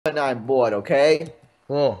and I'm bored, okay?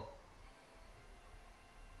 Cool.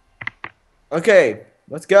 Okay,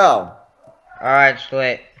 let's go. Alright,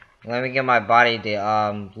 sweet. Let me get my body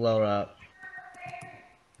to load up.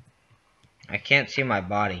 I can't see my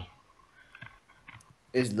body.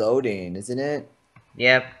 It's loading, isn't it?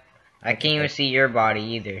 Yep. I can't even Okay. see your body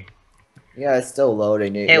either. Yeah, it's still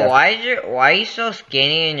loading. Hey, Yeah. why are you so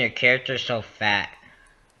skinny and your character so fat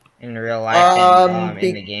in real life and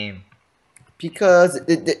in the Be game? because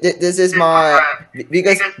this is my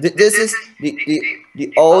this is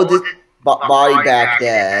the oldest body back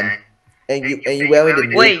then, and you wearing the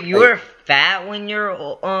new Wait, you like were fat when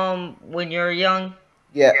you're young?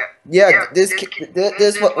 yeah this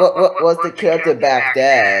what was the character back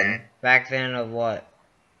then Back then of what?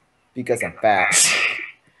 because I'm fat.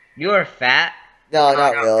 You were fat? No,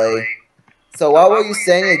 not really. So what were you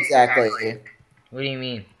saying exactly? What do you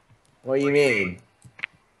mean? What do you mean?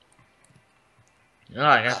 Oh,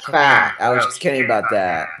 I got something in my Fat. I was throat. just kidding about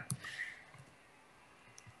that.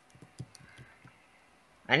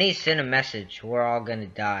 I need to send a message. We're all gonna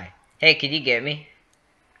die. Hey, could you get me?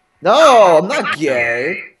 No, I'm not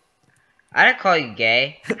gay. I didn't call you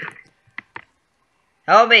gay.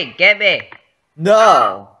 Help me, get me.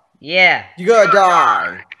 No, Yeah, you're gonna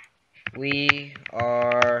die. we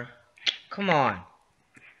are. Come on.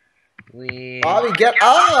 We Bobby, get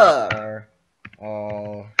up. are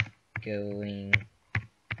all going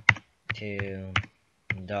to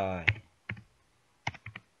die.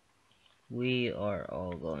 We are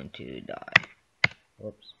all going to die.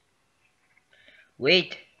 Whoops.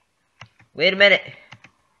 Wait. Wait a minute.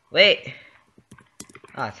 Wait.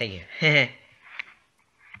 Oh, thank you.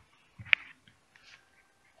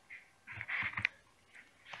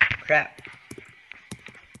 Crap.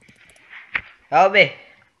 Help me.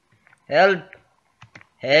 Help.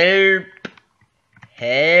 Help.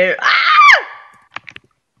 Help. Ah!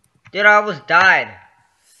 Dude, I almost died.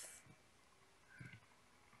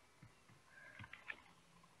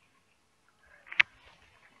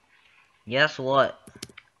 Guess what?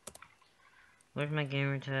 Where's my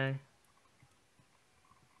gamer tag?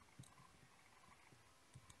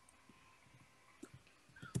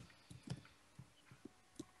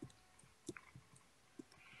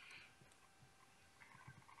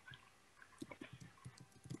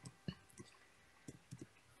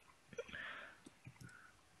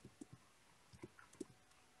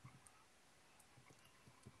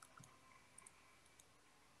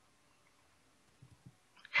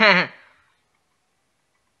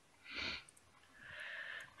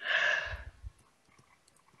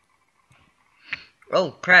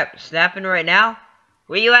 Oh crap, snapping right now?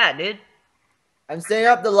 Where you at, dude? I'm setting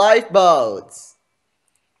up the lifeboats.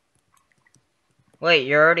 Wait,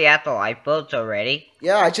 you're already at the lifeboats already?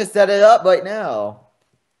 Yeah, I just set it up right now.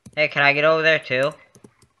 Hey, can I get over there too?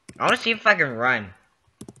 I wanna see if I can run.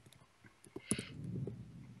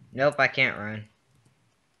 Nope, I can't run.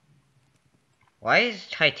 Why is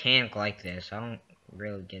Titanic like this? I don't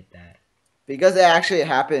really get that. Because it actually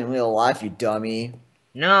happened in real life, you dummy.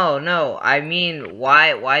 No, I mean,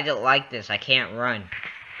 why is it like this? I can't run.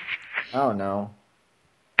 I don't know.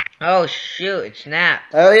 Oh shoot, it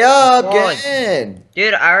snapped. Hurry I'm up, falling. get in.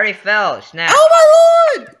 Dude, I already fell. It snapped.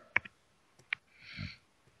 Oh my lord!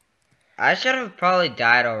 I should have probably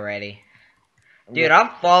died already. Dude, I'm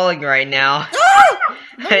falling right now. Ah!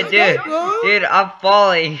 Oh my dude, God, bro. dude, I'm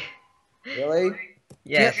falling. Really?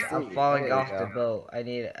 Yes, Can't I'm see. Oh, falling there you off the go. boat. I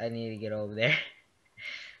need to get over there.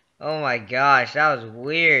 Oh my gosh, that was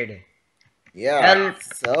weird. Yeah, Help!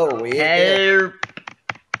 so weird.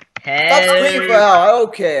 Help! Stop screaming for Help! help, I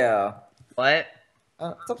don't care. What?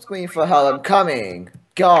 Stop screaming for help, I'm coming.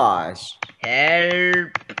 Gosh.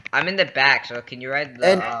 Help! I'm in the back, so can you ride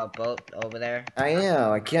And the boat over there? I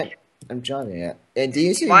am, I can't, I'm driving it. And do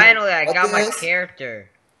you see Finally, I what got my this?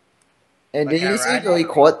 character. And But did can I you see you ride? go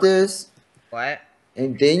record this? What?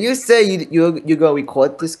 And didn't you say you gonna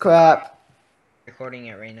record this crap? Recording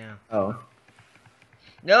it right now. Oh.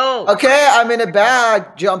 No! Okay, I'm in the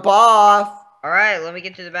back. Jump off. Alright, let me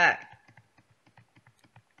get to the back.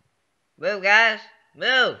 Move, guys!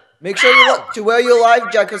 Move! Make sure you look to wear your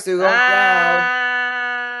life jacket so you don't drown.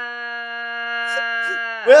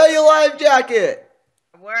 Ah! Wear your life jacket.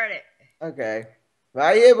 I'm wearing it. Okay.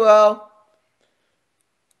 Right here, bro.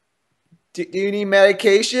 Do you need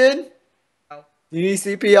medication? Oh. Do you need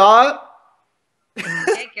CPR?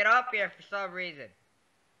 Can't get up here for some reason.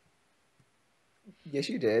 Yes,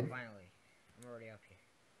 you did. Finally. I'm already up here.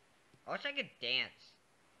 I wish I could dance.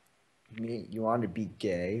 You want to be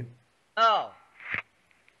gay? Oh.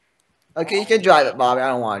 Okay, you can drive it, Bobby. I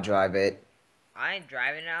don't want to drive it. I ain't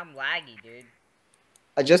driving it. I'm laggy, dude.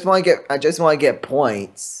 I just want to get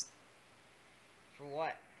points. For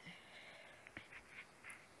what?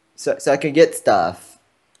 So I can get stuff.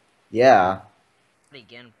 Yeah.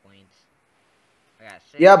 Again, points. I got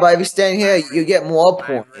 6 Yeah, but if you risk, stand here, 5 you risk, get more 5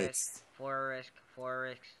 risk, points. 4 risk, 4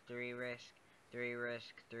 risk, 3 risk, 3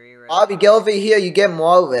 risk, 3 risk. Bobby, get over here. You get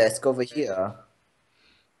more risk over Risk. here.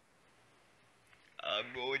 I'm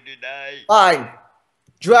going to die. Fine.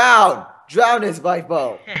 Drown. Drown is my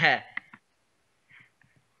vote.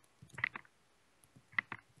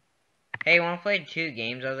 Hey, wanna play 2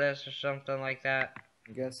 games of this or something like that?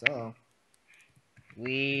 I guess so.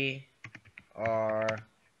 We are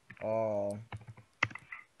all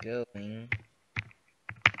going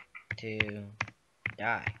to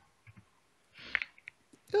die.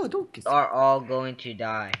 No, don't get. Are all going to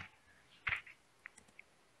die.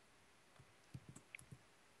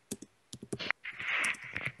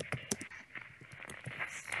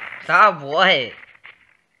 Stop what?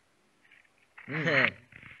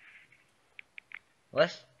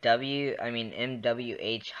 What's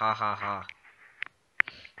MWH ha ha ha.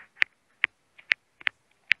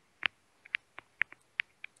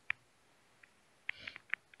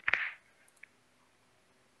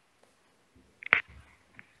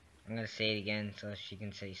 I'm gonna say it again so she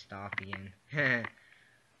can say stop again.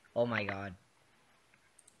 Oh my god.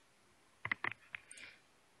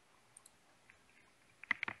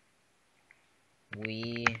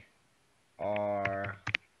 We are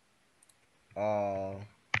all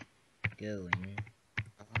going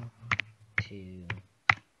to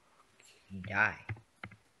die.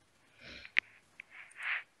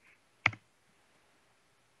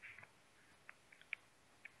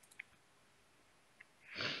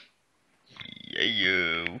 Yeah,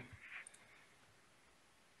 you.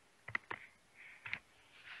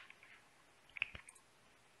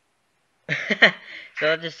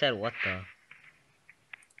 So I just said what the?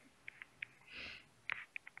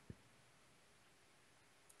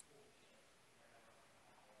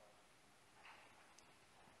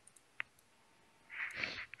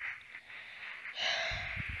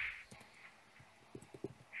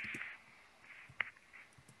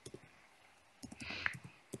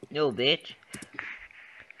 No, bitch.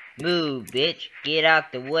 Move, bitch. Get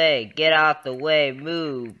out the way. Get out the way.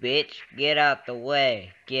 Move, bitch. Get out the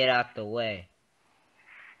way. Get out the way.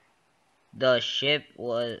 The ship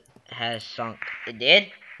has sunk. It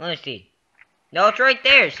did? Let me see. No, it's right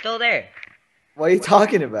there. It's still there. What are you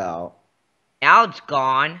talking about? Now it's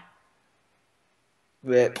gone.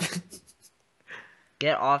 Rip.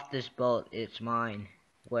 Get off this boat. It's mine.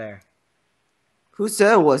 Where? Who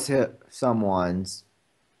said it was someone's?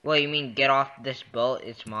 What, you mean get off this boat?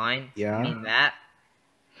 It's mine? You Yeah. mean that?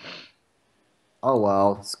 Oh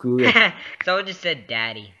well, screw it. Someone just said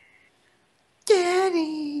daddy.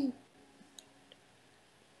 Daddy.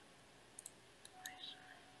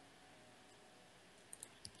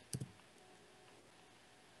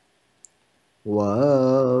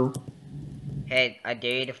 Whoa. Hey, I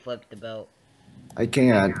dare you to flip the boat. I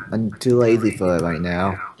can't. I'm too lazy for it right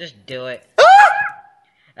now. Just do it.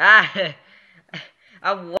 Ah!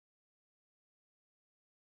 I